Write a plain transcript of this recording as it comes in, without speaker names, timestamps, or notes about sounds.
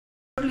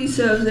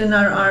serves in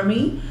our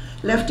army,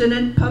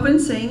 Lieutenant Pavan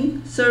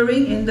Singh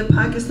serving in the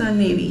Pakistan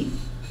Navy,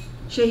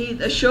 Shahid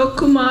Ashok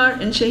Kumar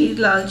and Shahid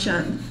Lal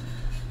Chand.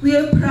 We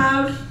are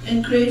proud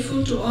and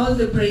grateful to all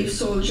the brave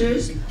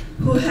soldiers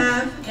who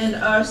have and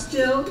are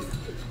still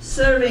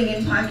serving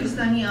in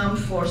Pakistani armed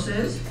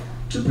forces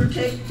to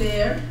protect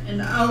their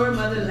and our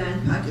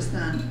motherland,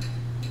 Pakistan.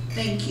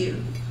 Thank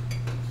you.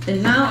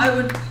 And now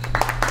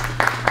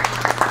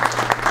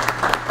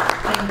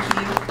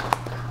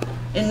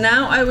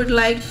I would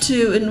like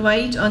to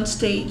invite on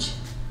stage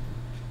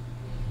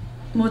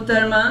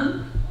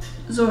Muhtarma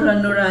Zohra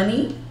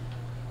Noorani.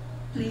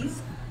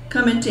 Please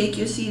come and take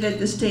your seat at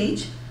the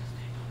stage.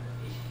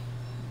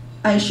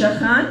 Aisha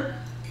Khan,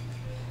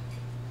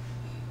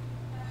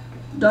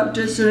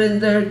 Dr.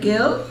 Surinder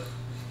Gill,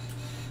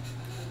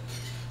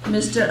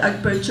 Mr.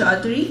 Akbar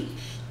Chaudhry,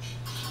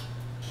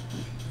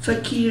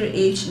 Fakir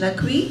H.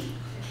 Naqvi,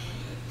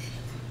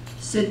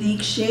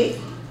 Sadiq Sheikh,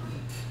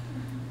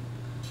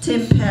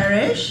 Tim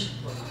Parrish,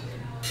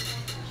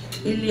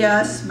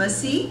 Ilyas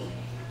Masih,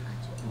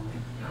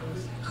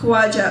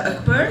 Khwaja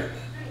Akbar,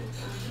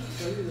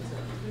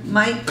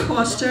 Mike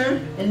Coster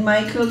and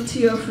Michael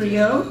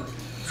Teofrio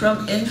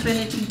from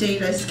Infinity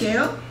Data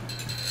Scale,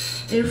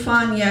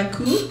 Irfan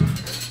Yaqub,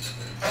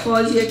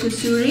 Fawzia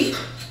Kasuri,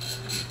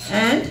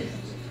 and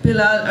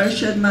Bilal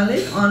Arshad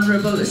Malik,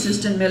 Honorable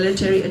Assistant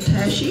Military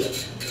Attaché.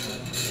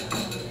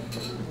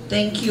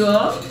 Thank you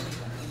all.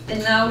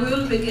 And now we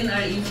will begin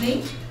our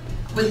evening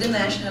with the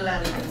national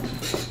anthem.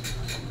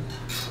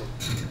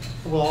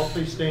 Will all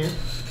please stand?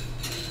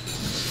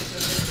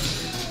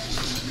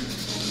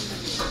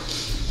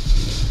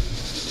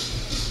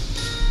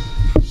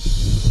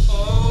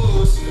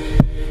 Oh, say,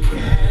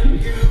 can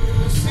you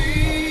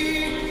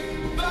see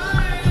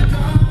by the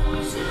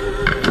dawn's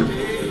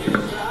early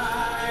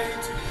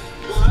light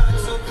what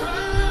so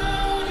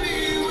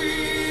proudly we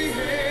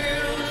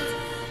hailed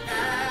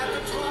at the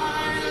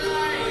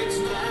twilight's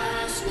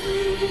last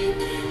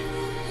gleaming,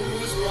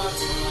 whose broad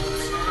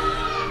stars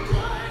and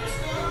bright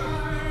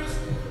stars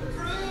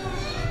through the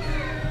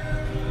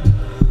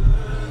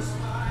perilous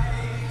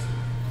fight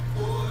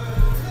for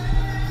the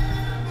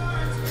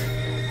ramparts we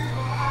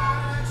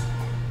watched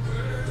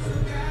were so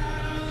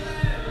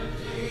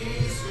gallantly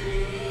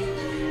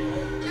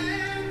streaming,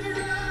 and the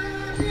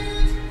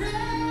rocket's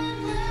red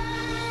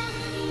flag,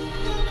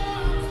 the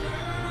bombs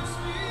were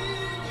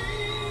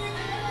swinging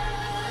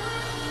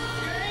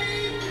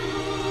gave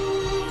proof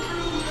through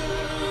the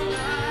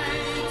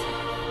night that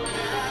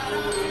our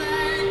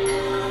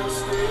flag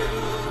was still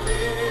there.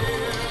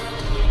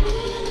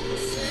 Oh,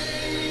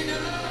 say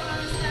does that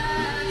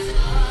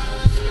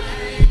star-spangled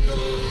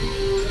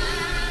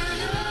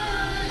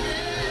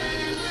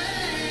banner yet wave for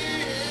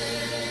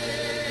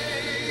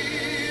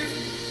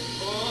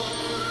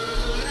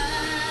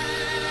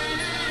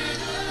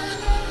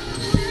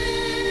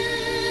the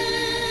land of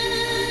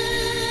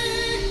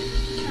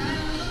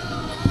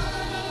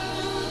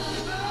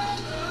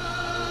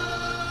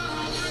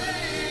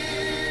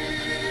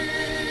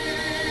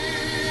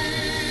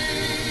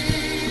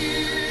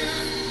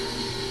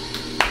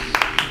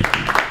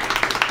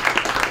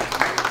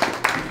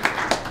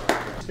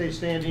Stay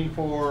standing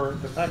for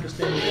the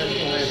Pakistani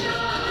national anthem.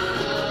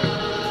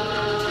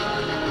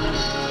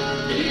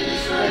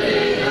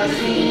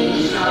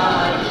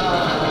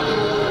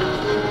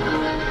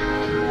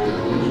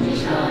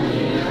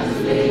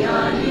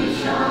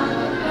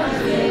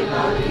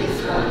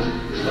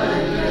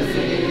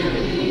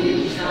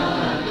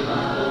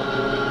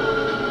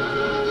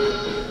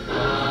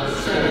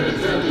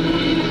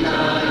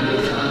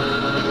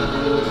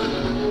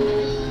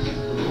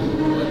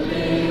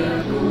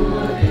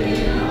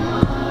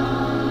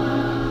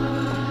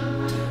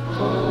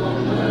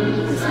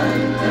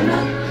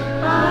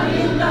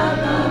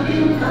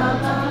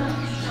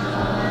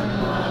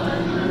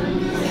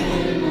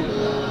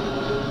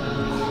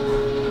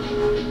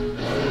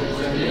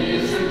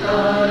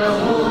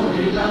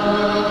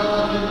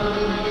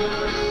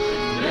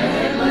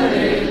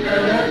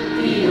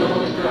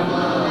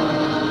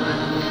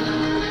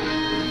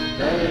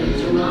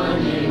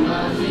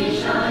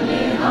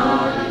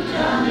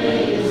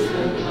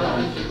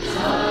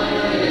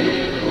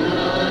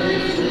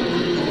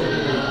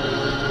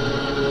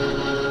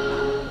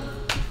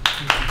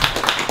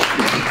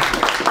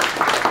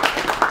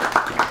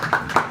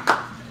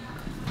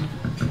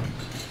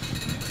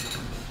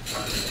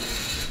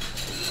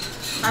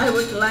 I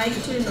would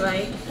like to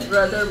invite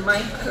Brother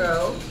Mike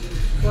Crow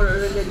for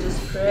a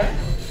religious prayer.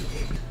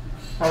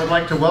 I would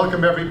like to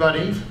welcome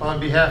everybody on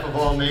behalf of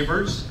all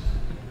neighbors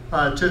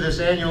to this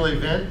annual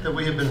event that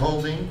we have been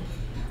holding.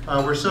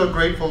 We're so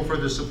grateful for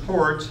the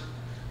support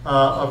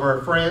of our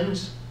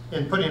friends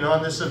in putting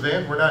on this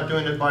event. We're not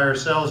doing it by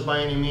ourselves by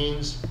any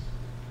means.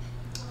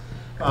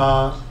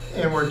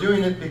 And we're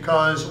doing it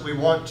because we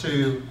want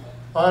to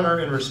honor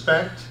and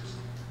respect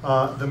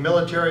the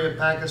military of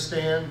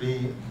Pakistan,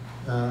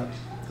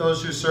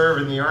 those who serve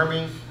in the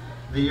Army,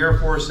 the Air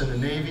Force, and the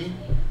Navy.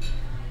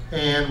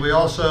 And we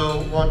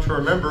also want to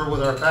remember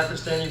with our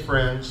Pakistani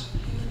friends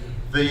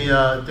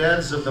the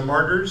deaths of the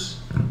martyrs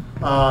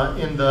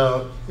in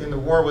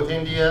the war with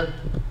India.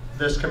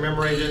 This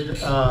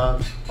commemorated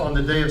on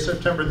the day of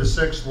September the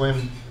 6th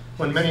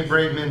when many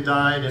brave men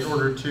died in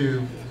order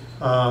to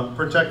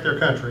protect their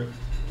country.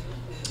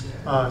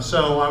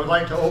 So I would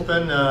like to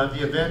open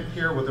the event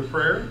here with a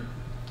prayer.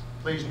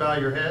 Please bow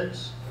your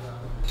heads.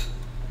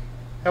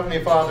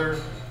 Heavenly Father,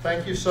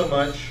 thank you so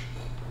much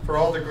for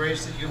all the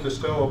grace that you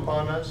bestow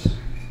upon us.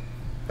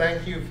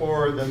 Thank you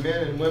for the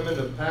men and women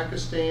of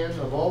Pakistan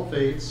of all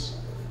faiths,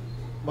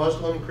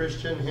 Muslim,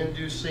 Christian,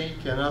 Hindu,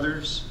 Sikh, and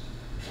others,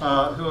 who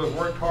have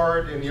worked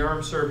hard in the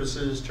armed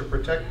services to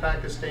protect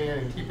Pakistan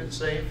and keep it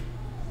safe,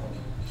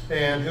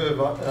 and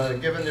who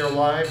have given their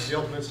lives, the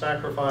ultimate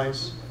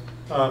sacrifice,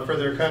 for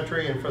their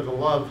country and for the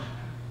love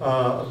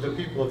of the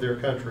people of their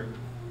country.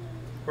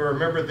 We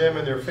remember them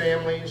and their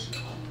families.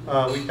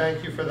 We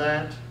thank you for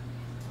that.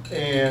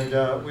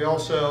 And we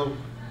also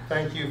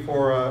thank you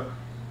for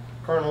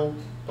Colonel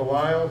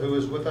Delisle, who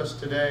is with us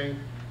today.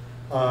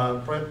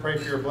 Pray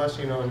for your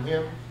blessing on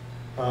him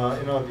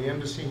and on the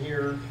embassy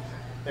here.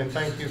 And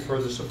thank you for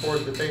the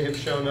support that they have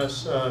shown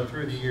us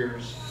through the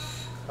years.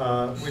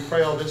 We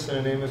pray all this in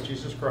the name of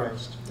Jesus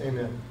Christ.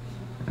 Amen.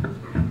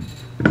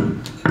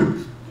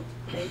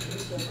 Thank you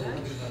so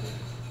much.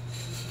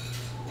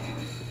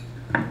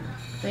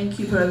 Thank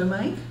you, Brother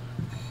Mike.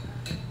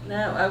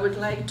 Now I would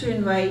like to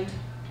invite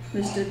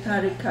Mr.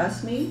 Tariq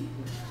Kasmi,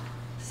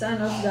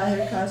 son of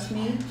Zahir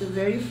Kasmi, the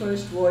very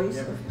first voice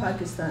of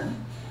Pakistan.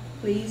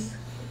 Please.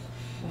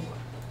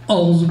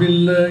 أعوذ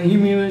بالله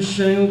من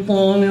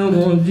الشيطان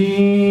الرجيم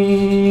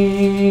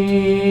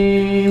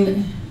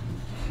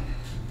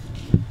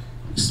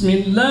بسم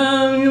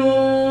الله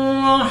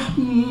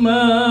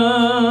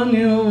الرحمن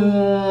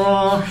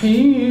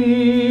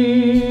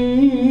الرحيم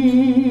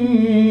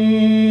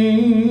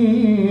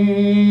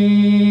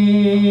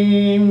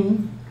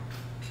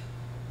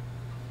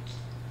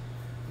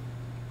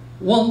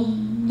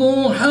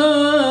والضحى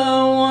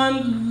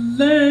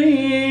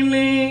والليل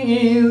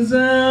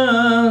إذا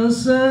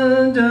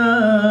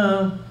سجى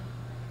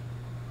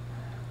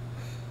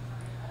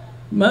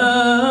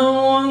ما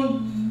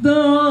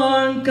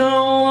ودعك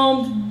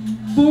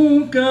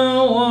ربك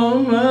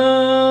وما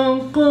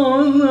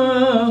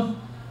قلى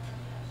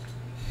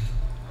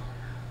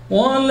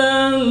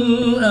وللآخرة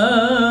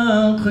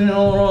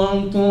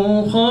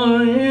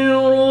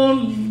خير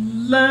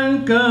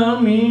لك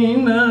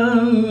من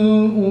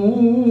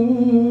الأولى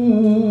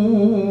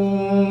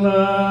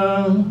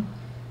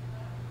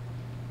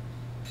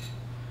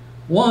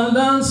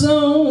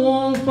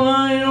ولسوف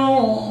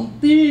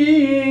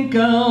يعطيك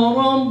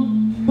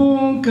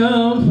ربك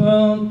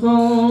فترضى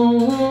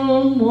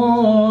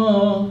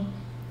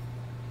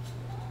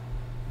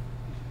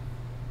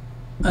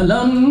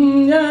ألم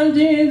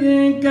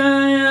يجدك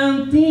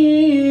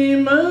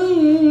يتيما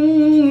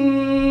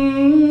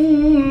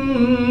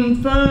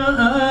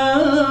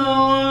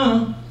فآوى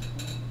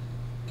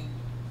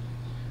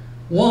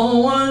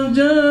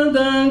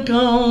ووجدك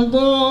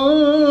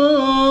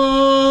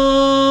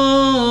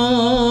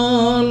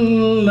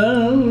ضالا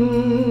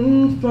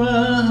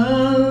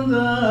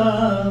فهدى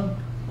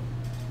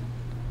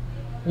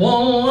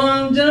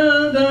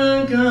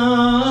ووجدك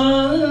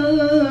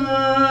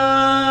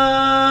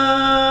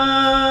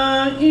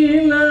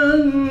عائلا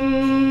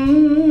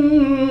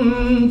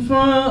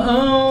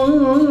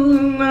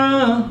فأغنى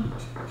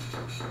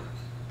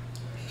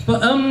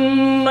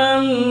فأما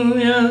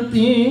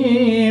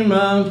اليتيم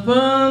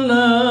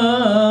فلا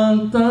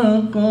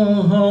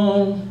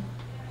تقهر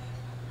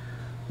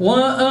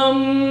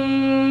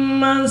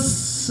وأما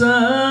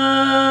السائل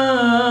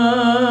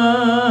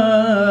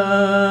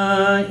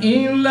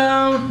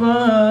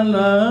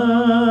فلا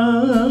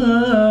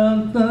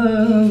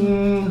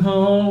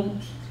تنهر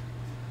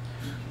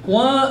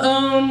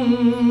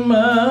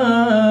وأما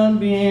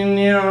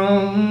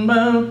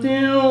بنعمة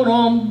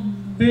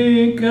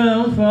ربك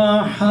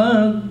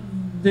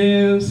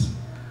فحدث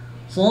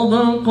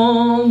صدق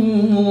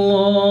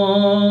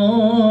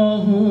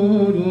الله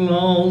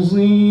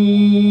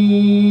العظيم.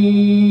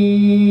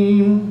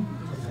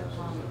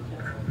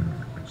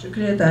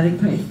 Shukriya Tariq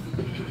Bhai.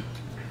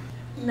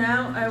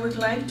 Now I would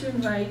like to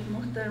invite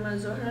Muhtarma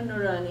Zohra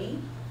Nurani,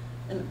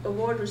 an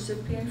award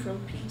recipient from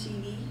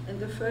PTV and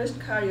the first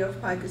Qari of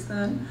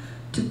Pakistan,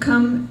 to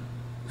come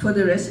for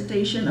the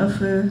recitation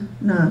of a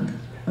Naat.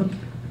 Okay.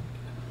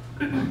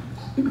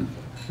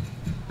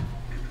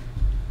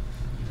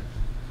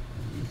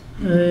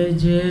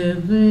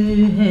 अजब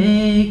है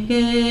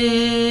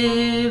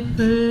कैफ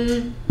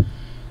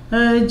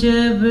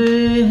अजब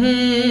है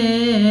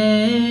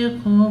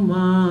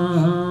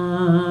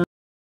खुमार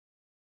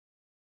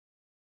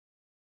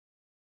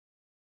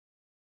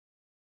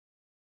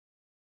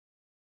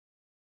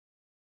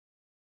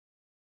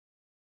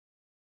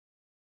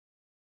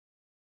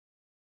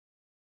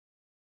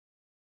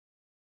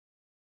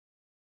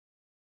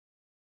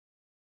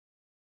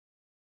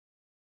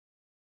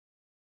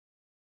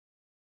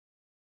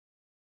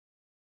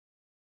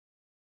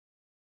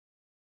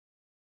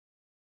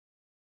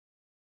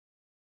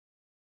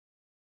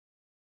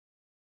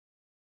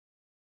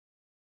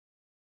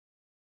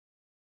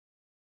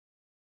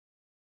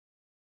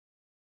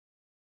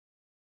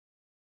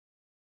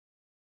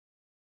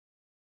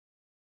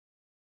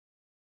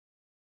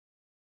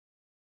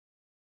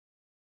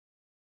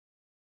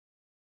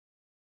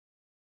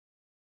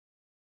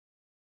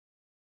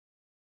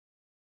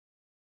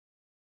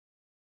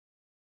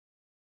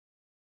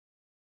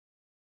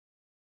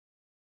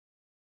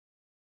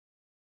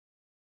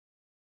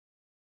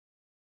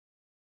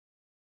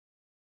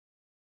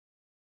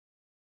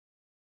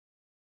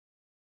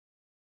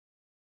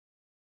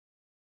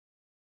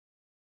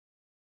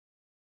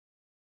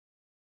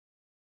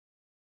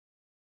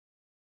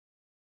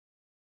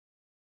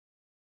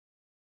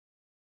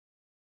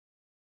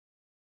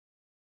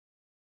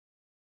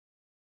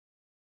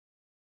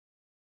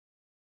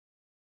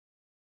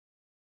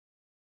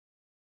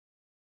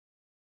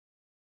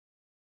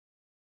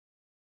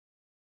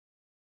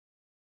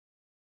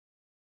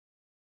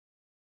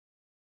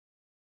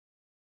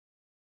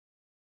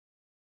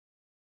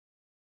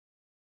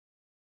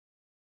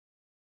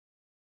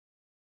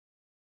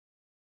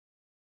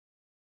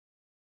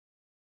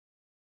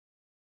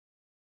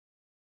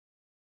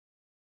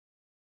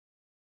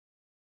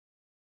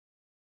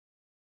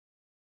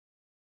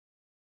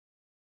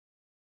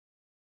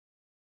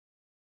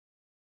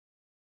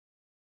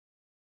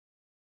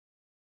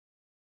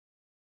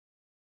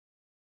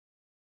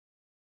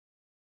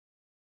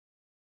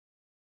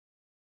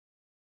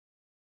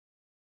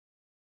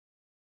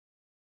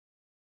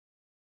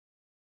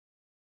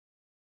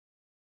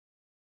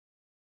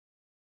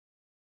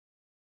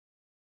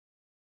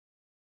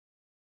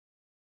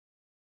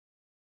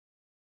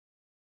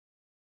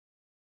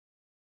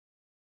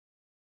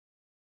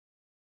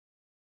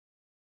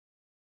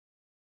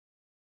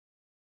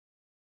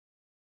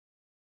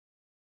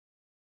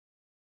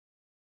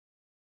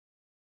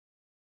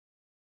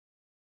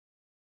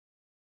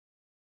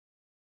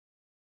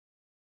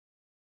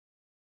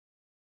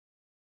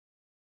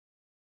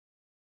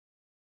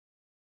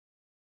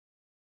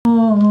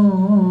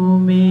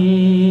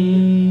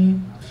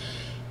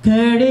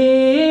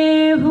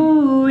खड़े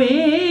हुए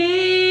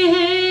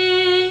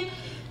हैं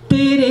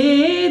तेरे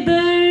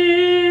दर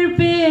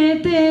पे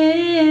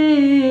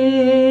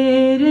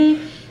तेरे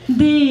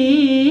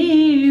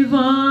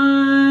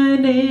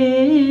दीवाने,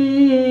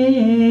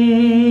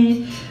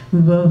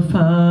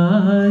 वफा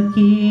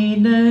की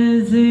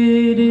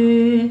नजर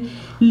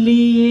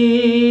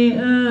लिए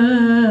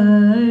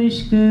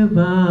अश्क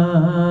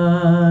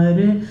बार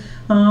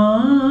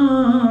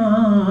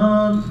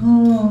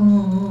आँखों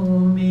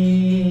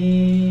में।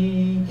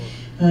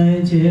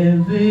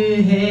 अजब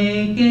है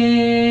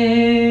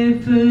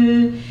कैफ,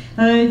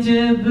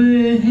 अजब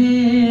है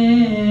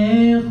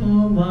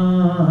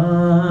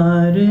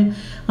खुमार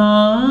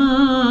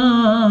आँखों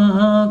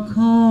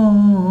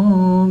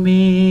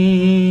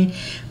में,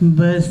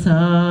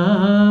 बसा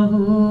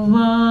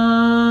हुआ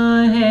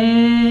है